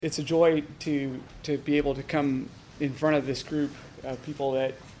It's a joy to be able to come in front of this group of people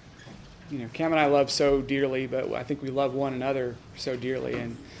that, Cam and I love so dearly, but I think we love one another so dearly.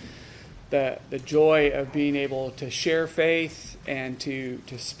 And the joy of being able to share faith and to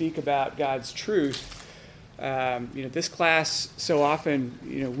speak about God's truth. This class so often,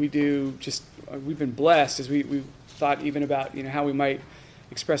 we've been blessed as we've thought even about, how we might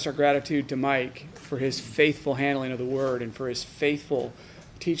express our gratitude to Mike for his faithful handling of the word and for his faithful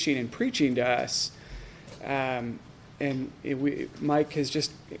teaching and preaching to us. Mike has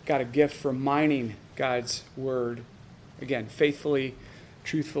just got a gift for mining God's word, again, faithfully,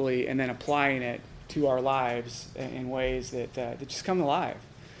 truthfully, and then applying it to our lives in ways that just come alive.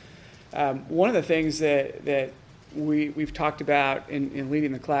 One of the things that we've talked about in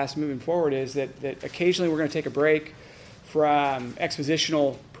leading the class moving forward is that occasionally we're going to take a break from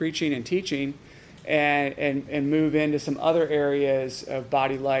expositional preaching and teaching and move into some other areas of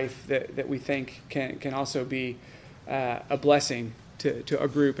body life that we think can also be a blessing to a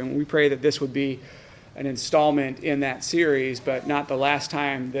group. And we pray that this would be an installment in that series, but not the last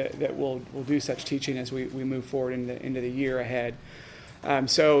time that we'll do such teaching as we move forward into the year ahead.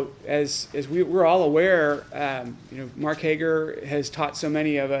 So as we're all aware, Mark Hager has taught so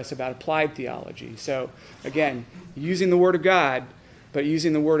many of us about applied theology. So again, using the Word of God, but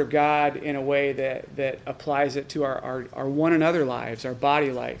using the Word of God in a way that applies it to our one another lives, our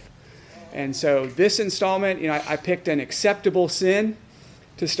body life. And so this installment, I picked an acceptable sin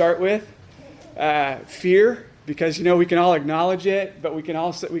to start with, fear, because we can all acknowledge it, but we can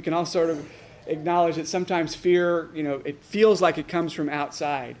all sort of acknowledge that sometimes fear, it feels like it comes from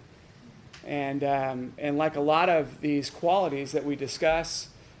outside, and like a lot of these qualities that we discuss,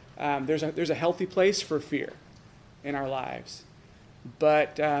 there's a healthy place for fear in our lives.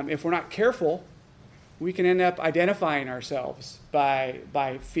 But if we're not careful, we can end up identifying ourselves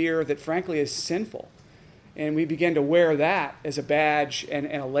by fear that frankly is sinful. And we begin to wear that as a badge and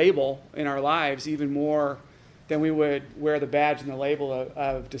a label in our lives even more than we would wear the badge and the label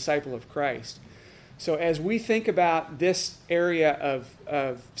of disciple of Christ. So as we think about this area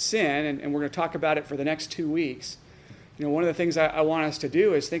of sin, and we're going to talk about it for the next 2 weeks, one of the things I want us to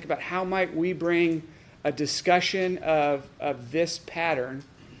do is think about how might we bring a discussion of this pattern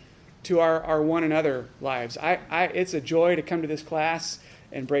to our one another lives. It's a joy to come to this class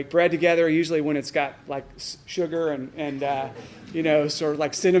and break bread together, usually when it's got like sugar and sort of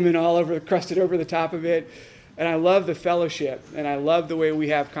like cinnamon crusted over the top of it. And I love the fellowship, and I love the way we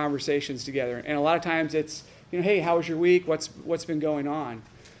have conversations together. And a lot of times it's, hey, how was your week? What's been going on?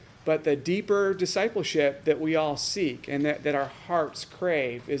 But the deeper discipleship that we all seek and that our hearts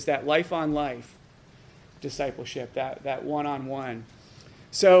crave is that life-on-life discipleship, that one-on-one.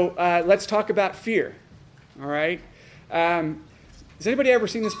 So let's talk about fear, all right? Has anybody ever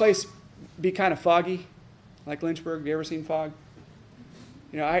seen this place be kind of foggy, like Lynchburg? Have you ever seen fog?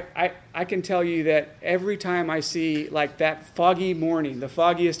 I can tell you that every time I see like that foggy morning, the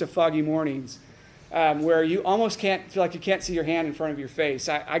foggiest of foggy mornings, where you almost feel like you can't see your hand in front of your face.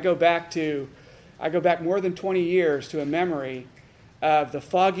 I go back more than 20 years to a memory of the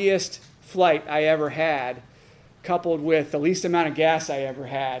foggiest flight I ever had, coupled with the least amount of gas I ever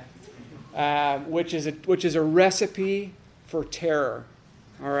had, which is a recipe for terror,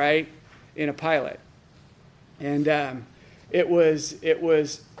 all right, in a pilot. And it was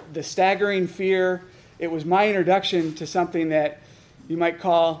the staggering fear. It was my introduction to something that you might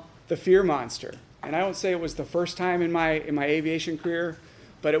call the fear monster. And I don't say it was the first time in my aviation career,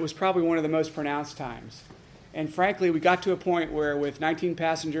 but it was probably one of the most pronounced times. And frankly, we got to a point where with 19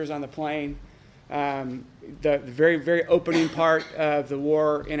 passengers on the plane, the very, very opening part of the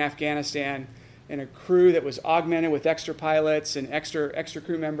war in Afghanistan, and a crew that was augmented with extra pilots and extra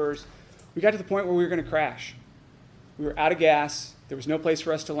crew members, we got to the point where we were going to crash. We were out of gas. There was no place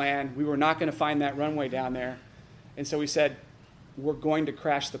for us to land. We were not going to find that runway down there. And so we said, we're going to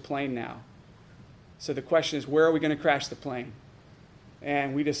crash the plane now. So the question is, where are we going to crash the plane?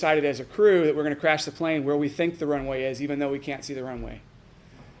 And we decided as a crew that we're going to crash the plane where we think the runway is, even though we can't see the runway.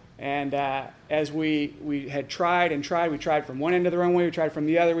 And as we had tried and tried, we tried from one end of the runway, we tried from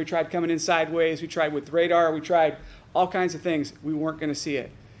the other, we tried coming in sideways, we tried with radar, we tried all kinds of things. We weren't going to see it.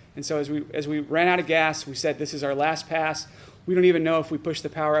 And so as we ran out of gas, we said, this is our last pass. We don't even know if we push the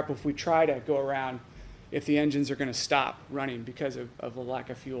power up, if we try to go around, if the engines are going to stop running because of the lack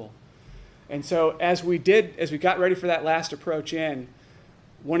of fuel. And so as we got ready for that last approach in,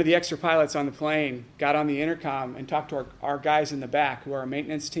 one of the extra pilots on the plane got on the intercom and talked to our guys in the back, who are our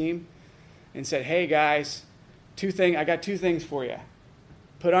maintenance team, and said, hey guys, I got 2 things for you.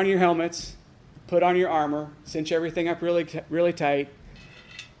 Put on your helmets, put on your armor, cinch everything up really, really tight,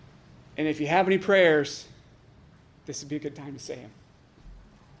 And if you have any prayers, this would be a good time to say them.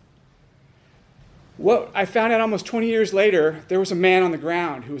 What I found out almost 20 years later, there was a man on the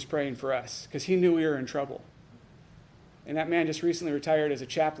ground who was praying for us because he knew we were in trouble. And that man just recently retired as a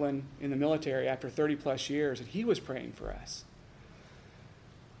chaplain in the military after 30 plus years, and he was praying for us.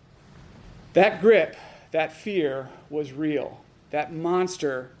 That grip, that fear was real. That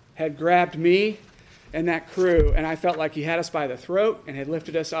monster had grabbed me and that crew, and I felt like he had us by the throat and had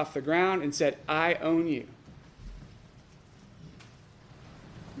lifted us off the ground and said, I own you.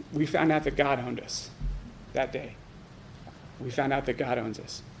 We found out that God owned us that day. We found out that God owns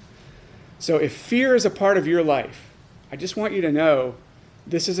us. So if fear is a part of your life, I just want you to know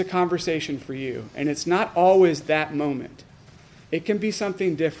this is a conversation for you. And it's not always that moment. It can be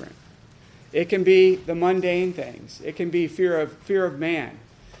something different. It can be the mundane things. It can be fear of man.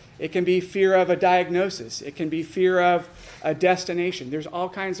 It can be fear of a diagnosis. It can be fear of a destination. There's all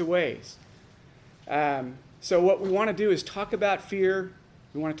kinds of ways. So what we want to do is talk about fear.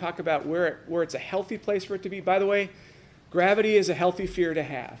 We want to talk about where it's a healthy place for it to be. By the way, gravity is a healthy fear to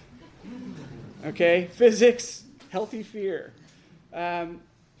have. Okay? Physics, healthy fear.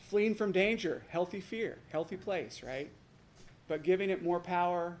 Fleeing from danger, healthy fear, healthy place, right? But giving it more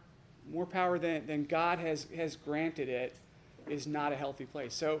power than God has granted it is not a healthy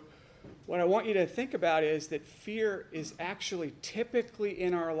place. So what I want you to think about is that fear is actually typically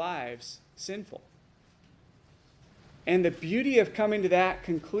in our lives sinful. And the beauty of coming to that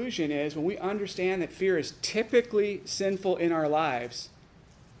conclusion is when we understand that fear is typically sinful in our lives,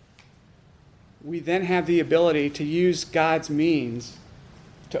 we then have the ability to use God's means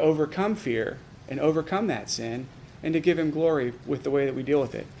to overcome fear and overcome that sin and to give him glory with the way that we deal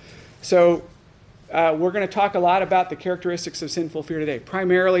with it. So we're going to talk a lot about the characteristics of sinful fear today.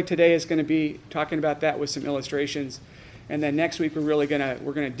 Primarily today is going to be talking about that with some illustrations. And then next week we're going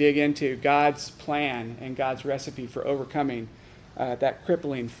to dig into God's plan and God's recipe for overcoming that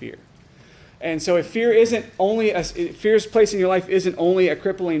crippling fear. And so if fear's place in your life isn't only a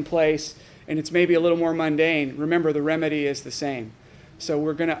crippling place and it's maybe a little more mundane, remember the remedy is the same. So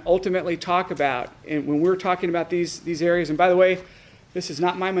we're going to ultimately talk about, and when we're talking about these areas, and by the way, this is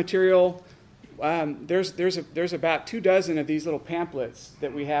not my material. There's about 24 of these little pamphlets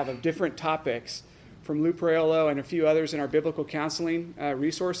that we have of different topics from Lou Perello and a few others in our biblical counseling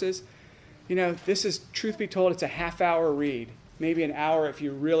resources. You know, this is, truth be told, it's a half-hour read, maybe an hour if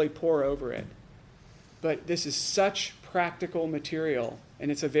you really pore over it. But this is such practical material,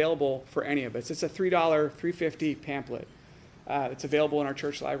 and it's available for any of us. It's a $3, $3.50 pamphlet. It's available in our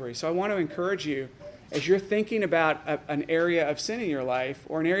church library. So I want to encourage you, as you're thinking about an area of sin in your life,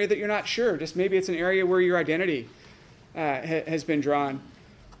 or an area that you're not sure, just maybe it's an area where your identity has been drawn,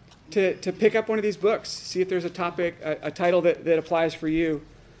 to pick up one of these books, see if there's a topic, a title that applies for you,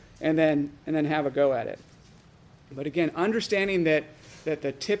 and then have a go at it. But again, understanding that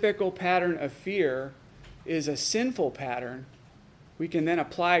the typical pattern of fear is a sinful pattern, we can then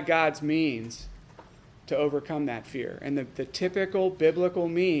apply God's means to overcome that fear. And the typical biblical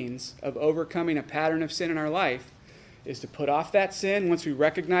means of overcoming a pattern of sin in our life is to put off that sin once we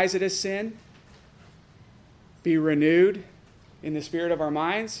recognize it as sin, be renewed in the spirit of our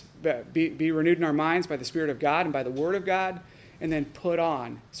minds, be renewed in our minds by the Spirit of God and by the Word of God, and then put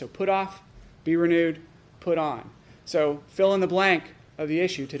on. So put off, be renewed, put on. So fill in the blank of the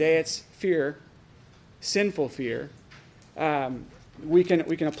issue. Today it's fear, sinful fear. We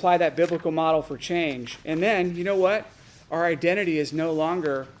can apply that biblical model for change. And then, you know what? Our identity is no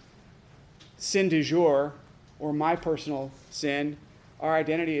longer sin du jour or my personal sin. Our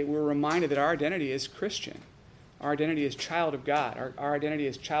identity, we're reminded that our identity is Christian. Our identity is child of God. Our identity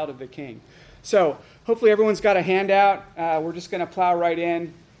is child of the King. So hopefully everyone's got a handout. We're just going to plow right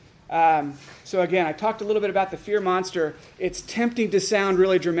in. So again, I talked a little bit about the fear monster. It's tempting to sound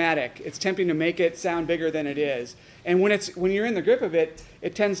really dramatic. It's tempting to make it sound bigger than it is. And when you're in the grip of it,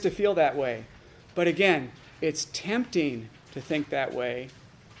 it tends to feel that way. But again, it's tempting to think that way,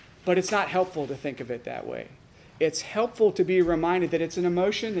 but it's not helpful to think of it that way. It's helpful to be reminded that it's an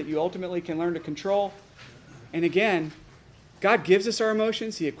emotion that you ultimately can learn to control. And again, God gives us our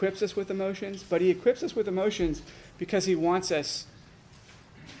emotions. He equips us with emotions, but he equips us with emotions because he wants us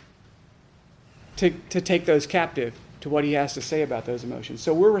to take those captive to what he has to say about those emotions.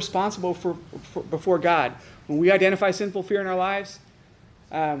 So we're responsible for before God. When we identify sinful fear in our lives,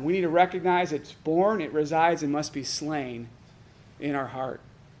 we need to recognize it's born, it resides, and must be slain in our heart.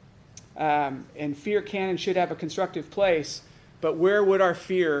 And fear can and should have a constructive place, but where would our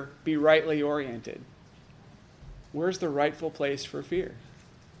fear be rightly oriented? Where's the rightful place for fear?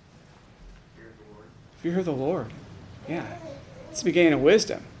 Fear of the Lord. Fear of the Lord. Yeah. It's the beginning of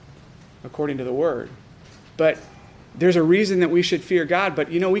wisdom. according to the Word. But there's a reason that we should fear God, but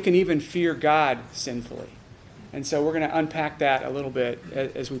we can even fear God sinfully. And so we're going to unpack that a little bit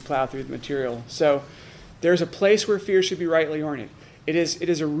as we plow through the material. So there's a place where fear should be rightly oriented. It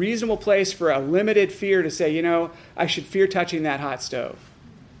is a reasonable place for a limited fear to say, I should fear touching that hot stove.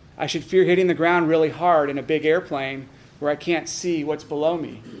 I should fear hitting the ground really hard in a big airplane where I can't see what's below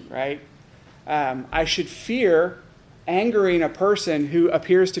me, right? I should fear angering a person who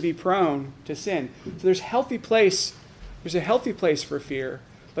appears to be prone to sin. So there's a healthy place for fear,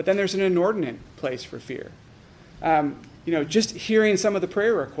 but then there's an inordinate place for fear. Just hearing some of the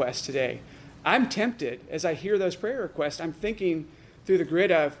prayer requests today, I'm tempted as I hear those prayer requests. I'm thinking through the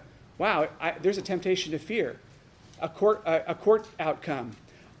grid of, wow, there's a temptation to fear, a court outcome,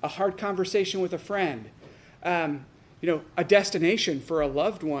 a hard conversation with a friend, a destination for a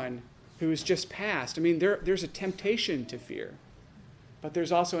loved one who's just passed. I mean, there's a temptation to fear, but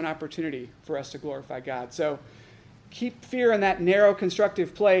there's also an opportunity for us to glorify God. So keep fear in that narrow,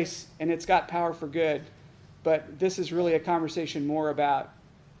 constructive place, and it's got power for good. But this is really a conversation more about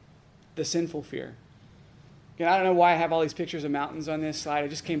the sinful fear. Again, I don't know why I have all these pictures of mountains on this slide. I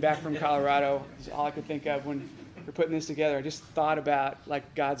just came back from Colorado. It's all I could think of when we're putting this together. I just thought about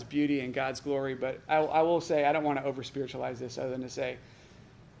like God's beauty and God's glory. But I will say, I don't want to over-spiritualize this other than to say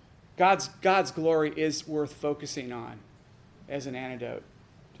God's glory is worth focusing on as an antidote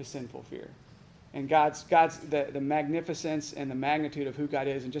to sinful fear. And God's the magnificence and the magnitude of who God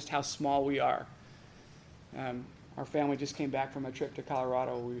is and just how small we are. Our family just came back from a trip to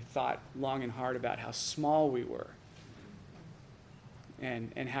Colorado where we thought long and hard about how small we were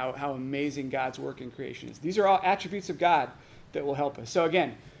and how amazing God's work in creation is. These are all attributes of God that will help us. So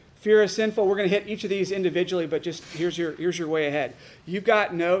again, fear is sinful. We're going to hit each of these individually, but just here's your way ahead. You've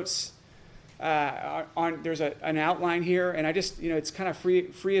got notes there's an outline here, and I just, it's kind of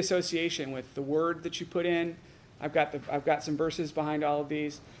free association with the word that you put in. I've got some verses behind all of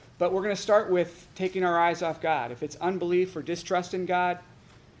these. But we're going to start with taking our eyes off God. If it's unbelief or distrust in God,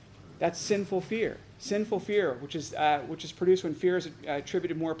 that's sinful fear. Sinful fear, which is produced when fear is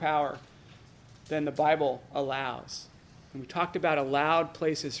attributed more power than the Bible allows. And we talked about allowed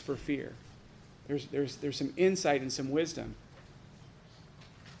places for fear. There's some insight and some wisdom.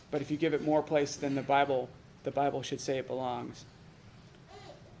 But if you give it more place than the Bible should say it belongs.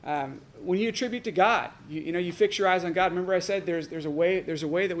 When you attribute to God, you fix your eyes on God. Remember I said there's a way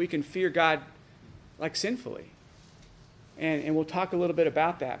that we can fear God like sinfully. And we'll talk a little bit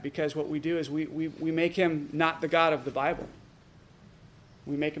about that, because what we do is we make him not the God of the Bible.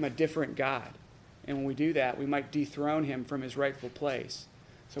 We make him a different God. And when we do that, we might dethrone him from his rightful place.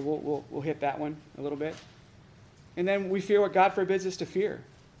 So we'll hit that one a little bit. And then we fear what God forbids us to fear.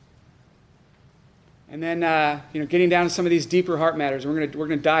 And then, getting down to some of these deeper heart matters. We're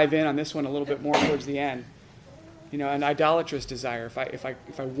gonna dive in on this one a little bit more towards the end. An idolatrous desire. If I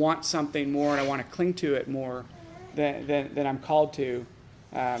want something more and I want to cling to it more than I'm called to,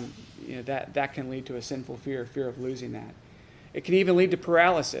 that can lead to a sinful fear of losing that. It can even lead to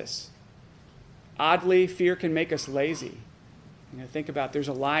paralysis. Oddly, fear can make us lazy. Think about, there's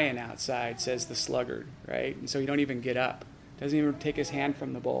a lion outside, says the sluggard, right? And so you don't even get up. Doesn't even take his hand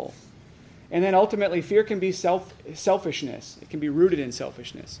from the bowl. And then ultimately, fear can be selfishness. It can be rooted in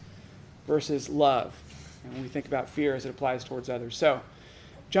selfishness versus love. And when we think about fear as it applies towards others. So,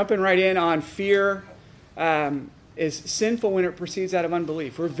 jumping right in on fear is sinful when it proceeds out of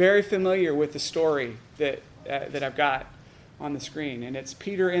unbelief. We're very familiar with the story that I've got on the screen. And it's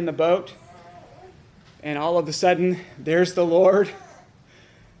Peter in the boat. And all of a sudden, there's the Lord.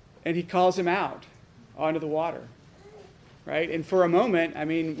 And he calls him out onto the water. Right? And for a moment,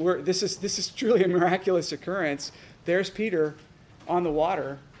 this is truly a miraculous occurrence. There's Peter on the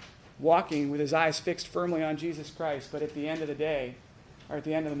water, walking with his eyes fixed firmly on Jesus Christ. But at the end of the day, or at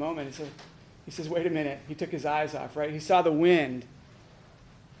the end of the moment, he says, wait a minute. He took his eyes off, right? He saw the wind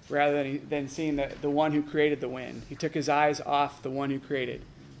rather than seeing the one who created the wind. He took his eyes off the one who created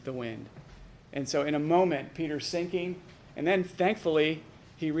the wind. And so in a moment, Peter's sinking. And then, thankfully,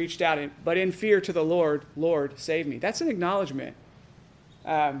 he reached out, but in fear to the Lord, Lord, save me. That's an acknowledgement.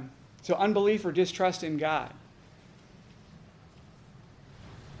 So unbelief or distrust in God.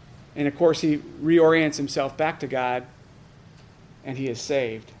 And of course, he reorients himself back to God, and he is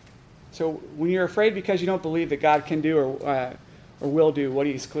saved. So when you're afraid because you don't believe that God can do or will do what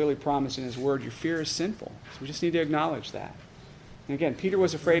he's clearly promised in his word, your fear is sinful. So we just need to acknowledge that. And again, Peter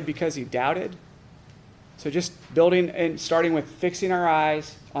was afraid because he doubted. So just building and starting with fixing our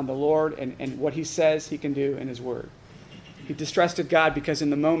eyes on the Lord and what he says he can do in his word. He distrusted God because in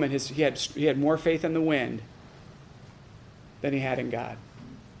the moment he had more faith in the wind than he had in God.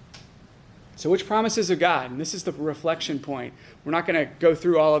 So which promises of God? And this is the reflection point. We're not going to go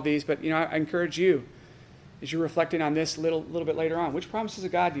through all of these, but I encourage you, as you're reflecting on this a little bit later on, which promises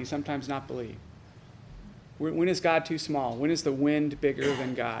of God do you sometimes not believe? When is God too small? When is the wind bigger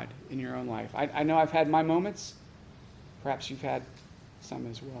than God in your own life? I know I've had my moments. Perhaps you've had some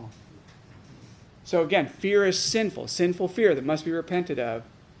as well. So again, fear is sinful fear that must be repented of,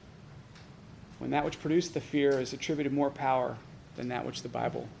 when that which produced the fear is attributed more power than that which the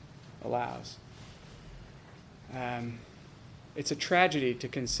Bible allows. It's a tragedy to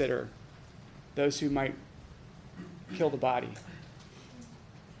consider those who might kill the body.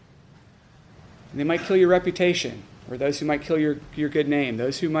 And they might kill your reputation, or those who might kill your good name,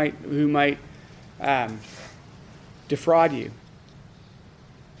 those who might defraud you.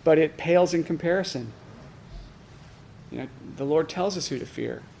 But it pales in comparison. The Lord tells us who to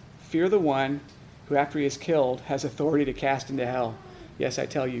fear. Fear the one who, after he is killed, has authority to cast into hell. Yes, I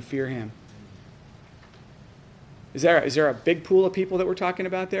tell you, fear him. Is there a big pool of people that we're talking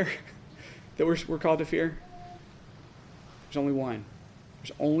about there that we're called to fear? There's only one.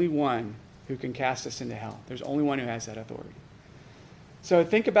 There's only one who can cast us into hell. There's only one who has that authority. So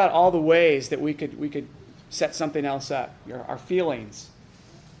think about all the ways that we could set something else up. Our feelings,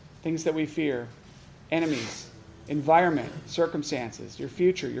 things that we fear, enemies, environment, circumstances, your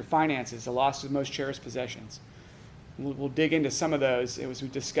future, your finances, the loss of most cherished possessions. We'll dig into some of those as we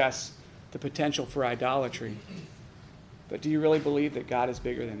discuss the potential for idolatry. But do you really believe that God is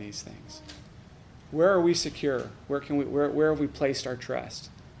bigger than these things? Where are we secure? Where have we placed our trust?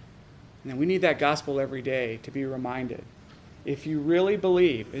 And we need that gospel every day to be reminded. If you really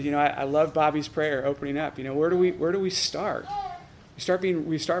believe, I love Bobby's prayer opening up. Where do we start?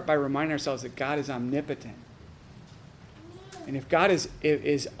 We start by reminding ourselves that God is omnipotent. And if God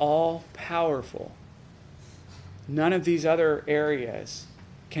is all powerful, none of these other areas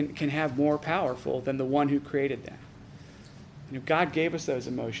can have more powerful than the one who created them. God gave us those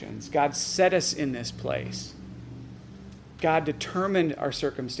emotions. God set us in this place. God determined our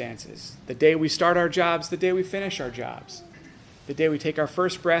circumstances. The day we start our jobs, the day we finish our jobs. The day we take our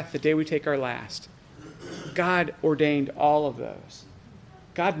first breath, the day we take our last. God ordained all of those.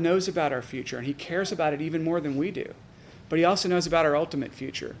 God knows about our future, and he cares about it even more than we do. But he also knows about our ultimate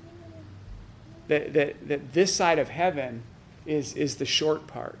future. That this side of heaven is the short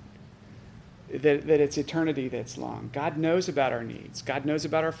part. That it's eternity that's long. God knows about our needs. God knows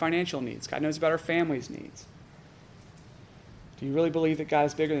about our financial needs. God knows about our family's needs. Do you really believe that God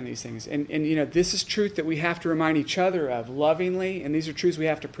is bigger than these things? And this is truth that we have to remind each other of lovingly, and these are truths we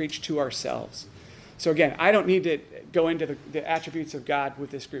have to preach to ourselves. So again, I don't need to go into the attributes of God with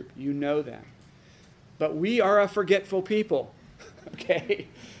this group. You know them. But we are a forgetful people, okay?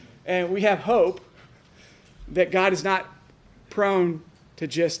 And we have hope that God is not prone to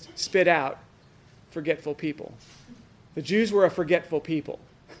just spit out forgetful people. The Jews were a forgetful people,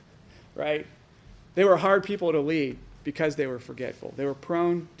 right? They were hard people to lead because they were forgetful. They were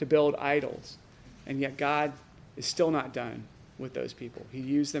prone to build idols, and yet God is still not done with those people. He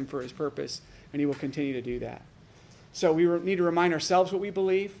used them for his purpose, and he will continue to do that. So we need to remind ourselves what we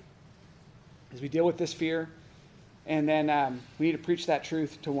believe as we deal with this fear, and then we need to preach that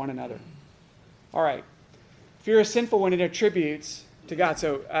truth to one another. All right. Fear is sinful when it attributes to God.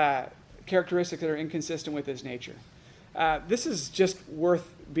 So characteristics that are inconsistent with his nature. This is just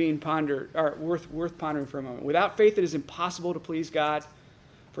worth being pondered, or worth pondering for a moment. Without faith, it is impossible to please God.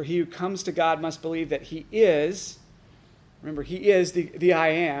 For he who comes to God must believe that he is. Remember, he is the I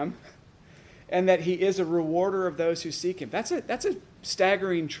am, and that he is a rewarder of those who seek him. That's a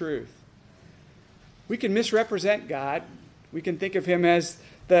staggering truth. We can misrepresent God. We can think of him as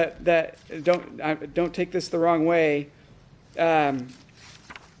don't take this the wrong way.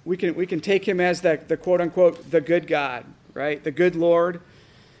 We can take him as the quote unquote the good God, right? The good Lord.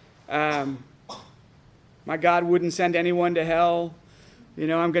 My God wouldn't send anyone to hell.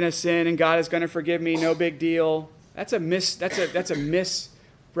 I'm going to sin and God is going to forgive me. No big deal. That's a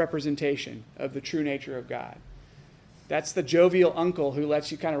misrepresentation of the true nature of God. That's the jovial uncle who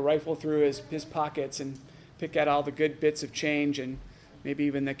lets you kind of rifle through his pockets and pick out all the good bits of change and maybe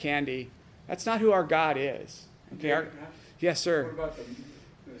even the candy. That's not who our God is. Okay. Yes, sir. What about the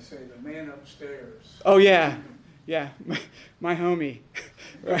man upstairs? Oh, yeah. Yeah. My homie.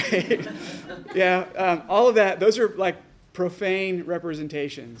 Right. Yeah. All of that. Those are like profane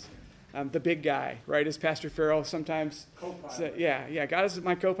representations. The big guy, right? As Pastor Farrell sometimes said, yeah. God is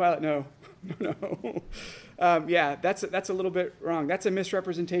my co-pilot. No. That's a little bit wrong. That's a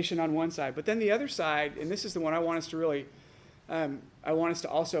misrepresentation on one side. But then the other side, and this is the one I want us to really I want us to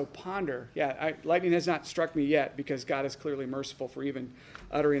also ponder. Yeah, lightning has not struck me yet because God is clearly merciful for even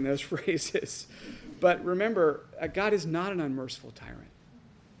uttering those phrases. But remember, God is not an unmerciful tyrant.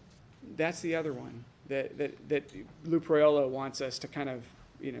 That's the other one that Lou Proiolo wants us to kind of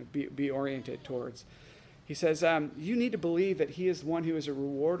be oriented towards. He says, you need to believe that he is one who is a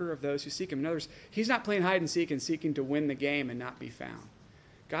rewarder of those who seek him. In other words, he's not playing hide and seek and seeking to win the game and not be found.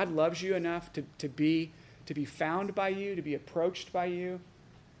 God loves you enough to be found by you, to be approached by you,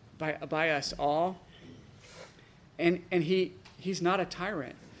 by us all. And he's not a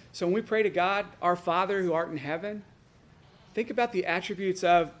tyrant. So when we pray to God, our Father who art in heaven, think about the attributes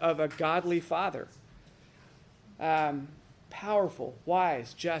of a godly Father. Powerful,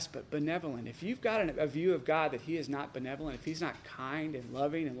 wise, just, but benevolent. If you've got a view of God that he is not benevolent, if he's not kind and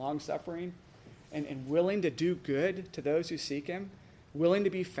loving and long-suffering and willing to do good to those who seek him, willing to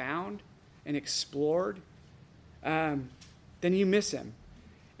be found and explored, then you miss him.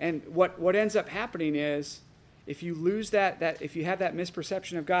 And what ends up happening is if you lose that if you have that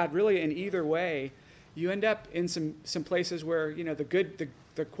misperception of God, really in either way, you end up in some places where,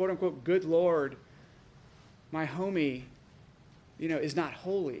 the quote-unquote good Lord, my homie, is not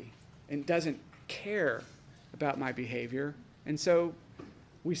holy and doesn't care about my behavior. And so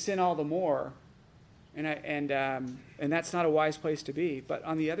we sin all the more. And that's not a wise place to be. But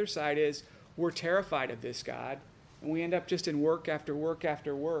on the other side is we're terrified of this God. And we end up just in work after work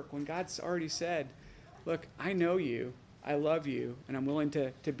after work when God's already said, look, I know you, I love you, and I'm willing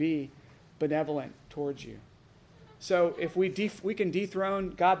to be benevolent towards you. So if we can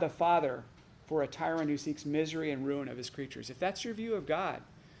dethrone God the Father for a tyrant who seeks misery and ruin of his creatures. If that's your view of God,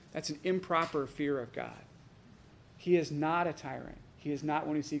 that's an improper fear of God. He is not a tyrant. He is not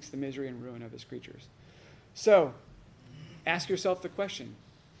one who seeks the misery and ruin of his creatures. So, ask yourself the question,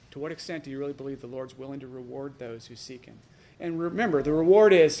 to what extent do you really believe the Lord's willing to reward those who seek him? And remember, the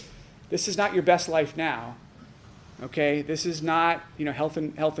reward is, this is not your best life now. Okay? This is not, health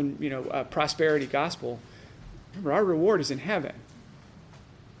and prosperity gospel. Remember, our reward is in heaven.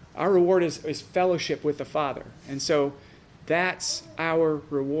 Our reward is fellowship with the Father. And so that's our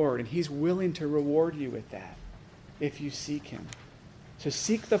reward. And he's willing to reward you with that if you seek him. So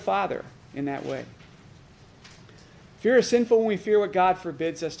seek the Father in that way. Fear is sinful when we fear what God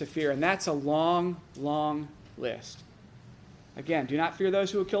forbids us to fear. And that's a long, long list. Again, do not fear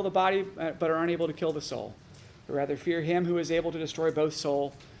those who will kill the body but are unable to kill the soul. But rather fear him who is able to destroy both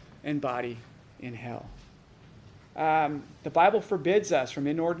soul and body in hell. The Bible forbids us from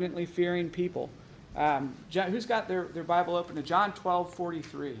inordinately fearing people. Who's got their Bible open to John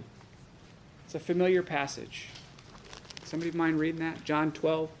 12:43? It's a familiar passage. Somebody mind reading that? John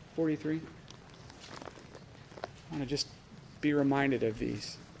 12:43. I want to just be reminded of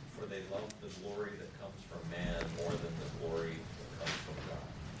these. For they love the glory that comes from man more than the glory that comes from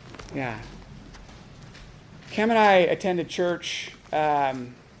God. Yeah. Cam and I attended church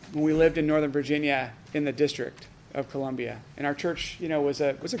when we lived in Northern Virginia in the District of Columbia. And our church, was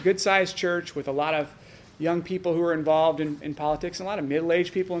a good-sized church with a lot of young people who were involved in politics, and a lot of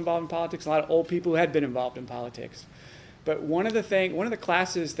middle-aged people involved in politics, and a lot of old people who had been involved in politics. But one of the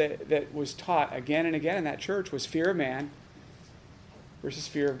classes that was taught again and again in that church was fear of man versus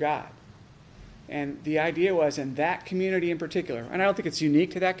fear of God. And the idea was in that community in particular, and I don't think it's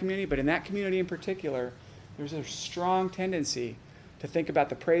unique to that community, but in that community in particular, there's a strong tendency to think about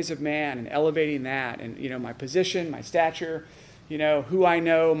the praise of man and elevating that and, my position, my stature, who I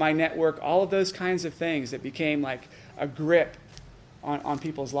know, my network, all of those kinds of things that became like a grip on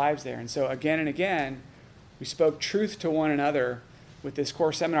people's lives there. And so again and again, we spoke truth to one another with this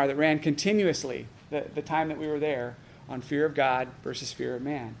core seminar that ran continuously the time that we were there on fear of God versus fear of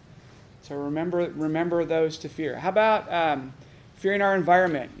man. So remember those to fear. How about fearing our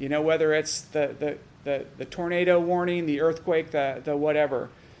environment? Whether it's the tornado warning, the earthquake, the whatever.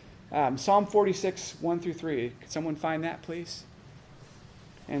 Psalm 46, 1-3. Could someone find that, please?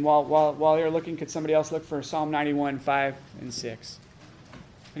 And while you're looking, could somebody else look for Psalm 91, 5 and 6?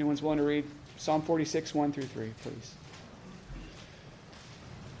 If anyone's willing to read Psalm 46, 1-3, please.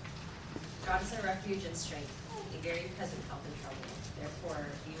 God is our refuge and strength, a very present help in trouble. Therefore,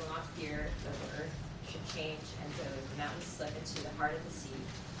 you will not fear though the earth should change and though the mountains slip into the heart of the sea,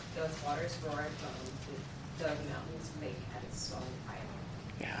 though its waters roar and foam, though the mountains make at its swelling height.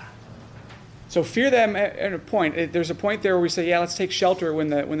 Yeah. So fear them at a point. There's a point there where we say, let's take shelter when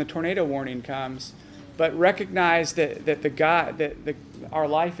the tornado warning comes, but recognize that our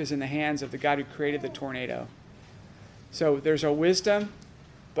life is in the hands of the God who created the tornado. So there's a wisdom,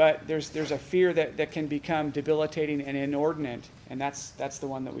 but there's a fear that can become debilitating and inordinate, and that's the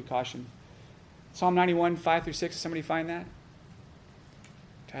one that we caution. Psalm 91, 5-6. Does somebody find that?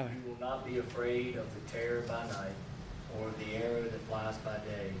 Tyler. You will not be afraid of the terror by night, or of the arrow that flies by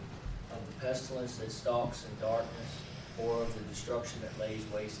day, of the pestilence that stalks in darkness, or of the destruction that lays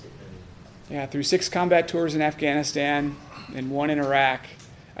waste at noon. Yeah, through 6 combat tours in Afghanistan and 1 in Iraq,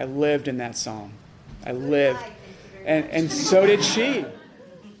 I lived in that psalm. I lived. And so did she.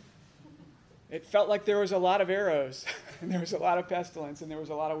 It felt like there was a lot of arrows, and there was a lot of pestilence, and there was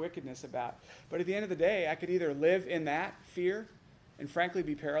a lot of wickedness about. But at the end of the day, I could either live in that fear and frankly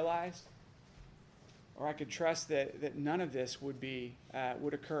be paralyzed, or I could trust that none of this would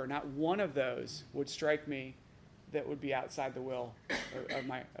occur. Not one of those would strike me that would be outside the will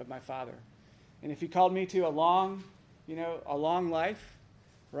of my Father. And if he called me to a long life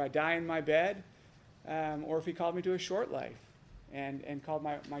where I die in my bed, or if he called me to a short life and called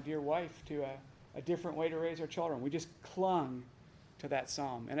my dear wife to a different way to raise our children, we just clung to that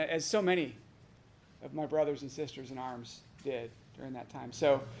psalm. And as so many of my brothers and sisters in arms did during that time.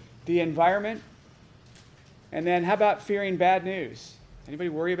 So the environment, and then how about fearing bad news? Anybody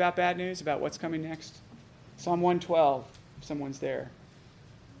worry about bad news, about what's coming next? Psalm 112, if someone's there.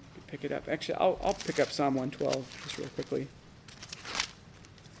 You could pick it up. Actually, I'll pick up Psalm 112 just real quickly.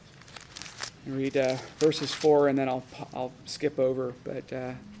 And read verses 4, and then I'll skip over. But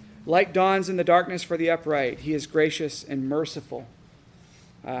light dawns in the darkness for the upright. He is gracious and merciful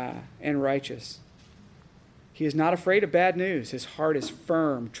and righteous. He is not afraid of bad news. His heart is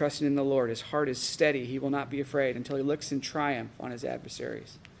firm, trusting in the Lord. His heart is steady. He will not be afraid until he looks in triumph on his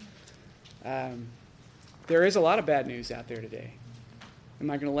adversaries. There is a lot of bad news out there today.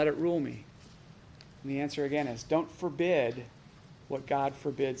 Am I going to let it rule me? And the answer again is don't forbid what God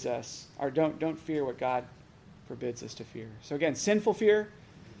forbids us, or don't fear what God forbids us to fear. So again, sinful fear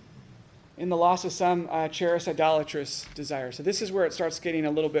in the loss of some cherished idolatrous desire. So this is where it starts getting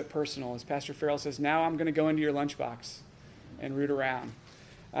a little bit personal. As Pastor Farrell says, now I'm going to go into your lunchbox and root around.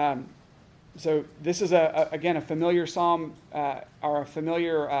 So this is, again, a familiar psalm or a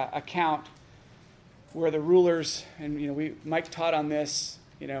familiar account where the rulers, and Mike taught on this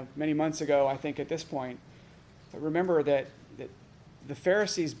many months ago, I think, at this point. But remember that the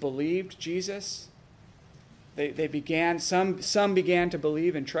Pharisees believed Jesus. They began, some began to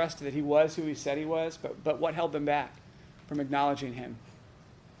believe and trust that he was who he said he was, but what held them back from acknowledging him?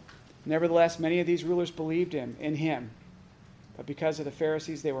 Nevertheless, many of these rulers believed in him, but because of the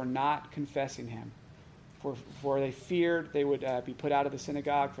Pharisees, they were not confessing him. For they feared they would be put out of the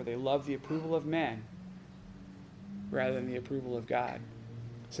synagogue, for they loved the approval of men rather than the approval of God.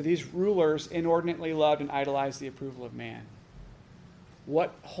 So these rulers inordinately loved and idolized the approval of man.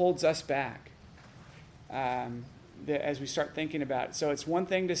 What holds us back as we start thinking about it? So it's one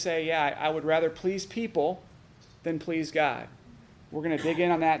thing to say, I would rather please people than please God. We're going to dig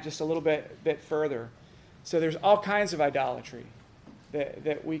in on that just a little bit further. So there's all kinds of idolatry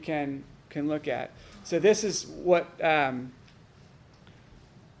that we can look at. So this is what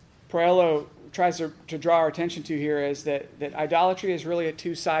Paolo tries to draw our attention to here, is that idolatry is really a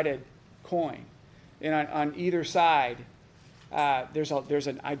two-sided coin. And on either side, there's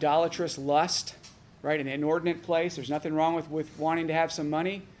an idolatrous lust, right? An inordinate place. There's nothing wrong with wanting to have some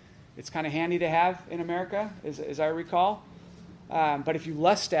money. It's kind of handy to have in America, as I recall. But if you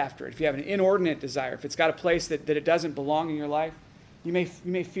lust after it, if you have an inordinate desire, if it's got a place that it doesn't belong in your life, you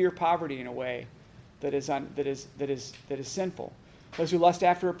may fear poverty in a way that is sinful. Those who lust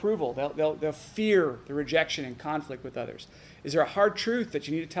after approval, they'll fear the rejection and conflict with others. Is there a hard truth that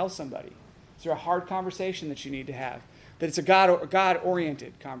you need to tell somebody? Is there a hard conversation that you need to have? That it's a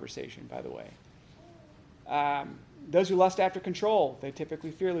God-oriented conversation, by the way. Those who lust after control, they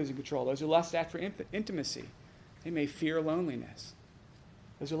typically fear losing control. Those who lust after intimacy, they may fear loneliness.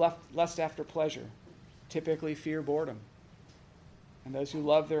 Those who lust after pleasure typically fear boredom. And those who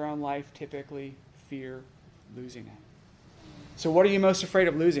love their own life typically fear losing it. So what are you most afraid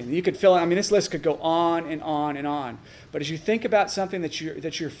of losing? You could fill in, this list could go on and on and on. But as you think about something that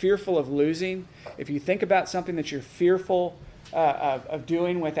you're fearful of losing, if you think about something that you're fearful of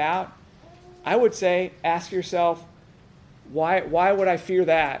doing without, I would say ask yourself, why would I fear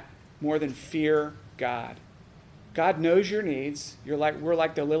that more than fear God? God knows your needs. We're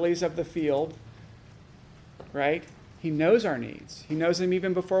like the lilies of the field, right? He knows our needs. He knows them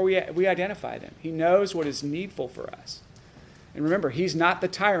even before we identify them. He knows what is needful for us. And remember, he's not the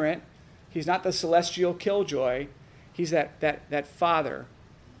tyrant. He's not the celestial killjoy. He's that Father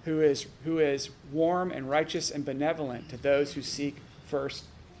who is warm and righteous and benevolent to those who seek first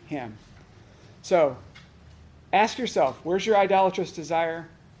him. So ask yourself, where's your idolatrous desire?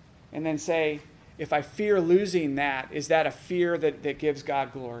 And then say, if I fear losing that, is that a fear that gives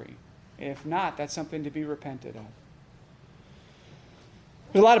God glory? And if not, that's something to be repented of.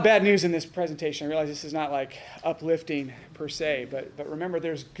 There's a lot of bad news in this presentation. I realize this is not like uplifting per se, but remember,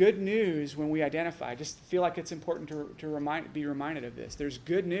 there's good news when we identify. I just feel like it's important to be reminded of this. There's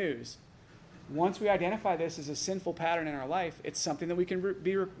good news. Once we identify this as a sinful pattern in our life, it's something that we can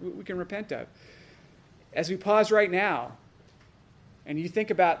repent of. As we pause right now, and you think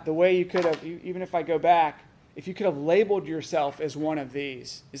about the way you could have, even if I go back, if you could have labeled yourself as one of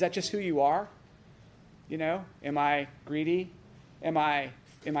these, is that just who you are? You know, am I greedy? Am I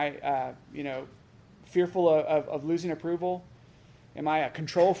fearful of losing approval? Am I a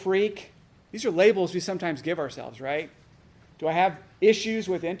control freak? These are labels we sometimes give ourselves, right? Do I have issues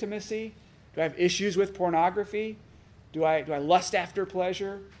with intimacy? Do I have issues with pornography? Do I lust after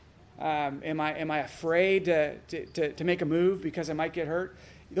pleasure? Am I afraid to make a move because I might get hurt?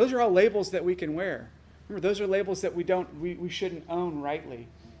 Those are all labels that we can wear. Remember, those are labels that we shouldn't own rightly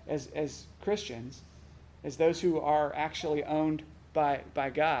as Christians, as those who are actually owned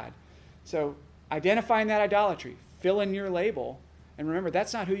by God. So identifying that idolatry, fill in your label, and remember,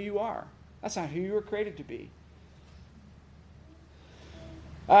 that's not who you are. That's not who you were created to be.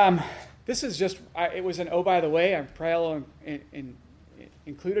 This is just, it was an oh, by the way, I'm Priello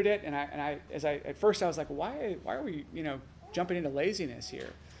included it, and at first I was like, why are we, jumping into laziness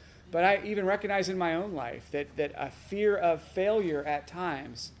here? But I even recognize in my own life that a fear of failure at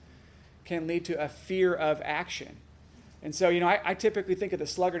times can lead to a fear of action. And so, I typically think of the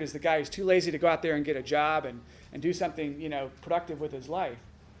sluggard as the guy who's too lazy to go out there and get a job and do something, productive with his life.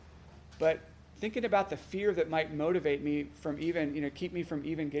 But thinking about the fear that might motivate me from even, keep me from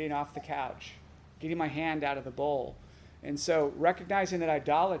even getting off the couch, getting my hand out of the bowl. And so recognizing that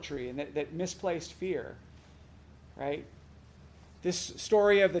idolatry and that misplaced fear, right? This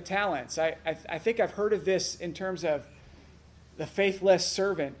story of the talents, I think I've heard of this in terms of the faithless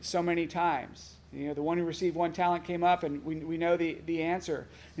servant so many times. The one who received 1 talent came up, and we know the answer.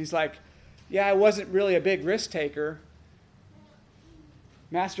 And he's like, yeah, I wasn't really a big risk taker.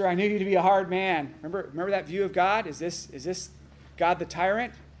 Master, I knew you to be a hard man. Remember that view of God? Is this God the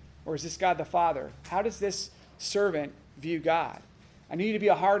tyrant, or is this God the Father? How does this servant view God? I knew you to be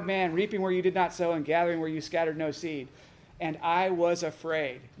a hard man, reaping where you did not sow and gathering where you scattered no seed. And I was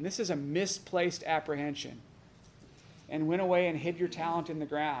afraid. And this is a misplaced apprehension. And went away and hid your talent in the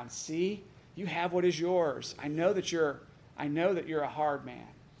ground. See, you have what is yours. I know that you're a hard man.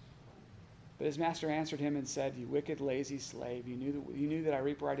 But his master answered him and said, you wicked, lazy slave, you knew that I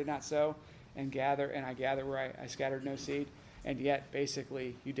reap where I did not sow and I gather where I scattered no seed, and yet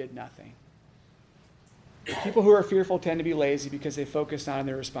basically you did nothing. People who are fearful tend to be lazy because they focus not on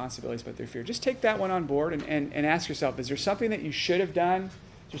their responsibilities but their fear. Just take that one on board and ask yourself, is there something that you should have done?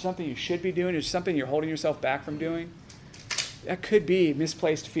 Is there something you should be doing? Is there something you're holding yourself back from doing? That could be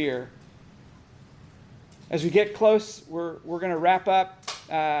misplaced fear. As we get close, we're going to wrap up.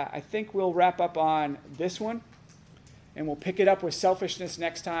 I think we'll wrap up on this one, and we'll pick it up with selfishness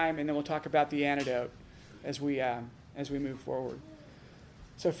next time, and then we'll talk about the antidote as we move forward.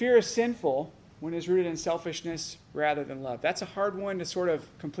 So fear is sinful when it's rooted in selfishness rather than love. That's a hard one to sort of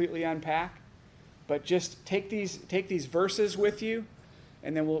completely unpack, but just take these verses with you,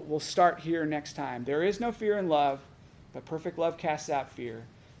 and then we'll start here next time. There is no fear in love, but perfect love casts out fear,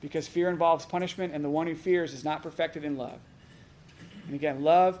 because fear involves punishment, and the one who fears is not perfected in love. And again,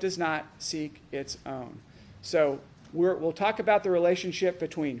 love does not seek its own. So we'll talk about the relationship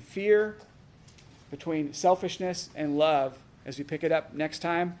between fear, between selfishness, and love as we pick it up next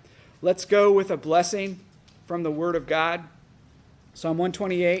time. Let's go with a blessing from the Word of God. Psalm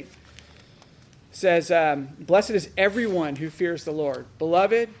 128 says, blessed is everyone who fears the Lord.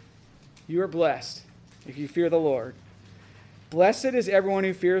 Beloved, you are blessed if you fear the Lord. Blessed is everyone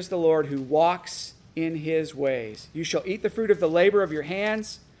who fears the Lord, who walks in his ways. You shall eat the fruit of the labor of your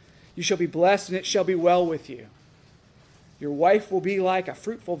hands. You shall be blessed, and it shall be well with you. Your wife will be like a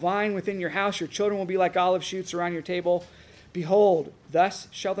fruitful vine within your house. Your children will be like olive shoots around your table. Behold, thus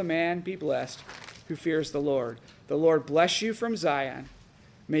shall the man be blessed who fears the Lord. The Lord bless you from Zion.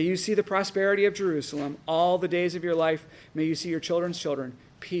 May you see the prosperity of Jerusalem all the days of your life. May you see your children's children.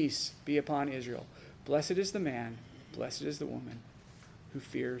 Peace be upon Israel. Blessed is the man, blessed is the woman who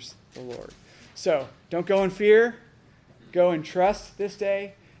fears the Lord. So don't go in fear. Go in trust this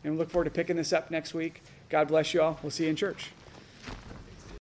day. And we look forward to picking this up next week. God bless you all. We'll see you in church.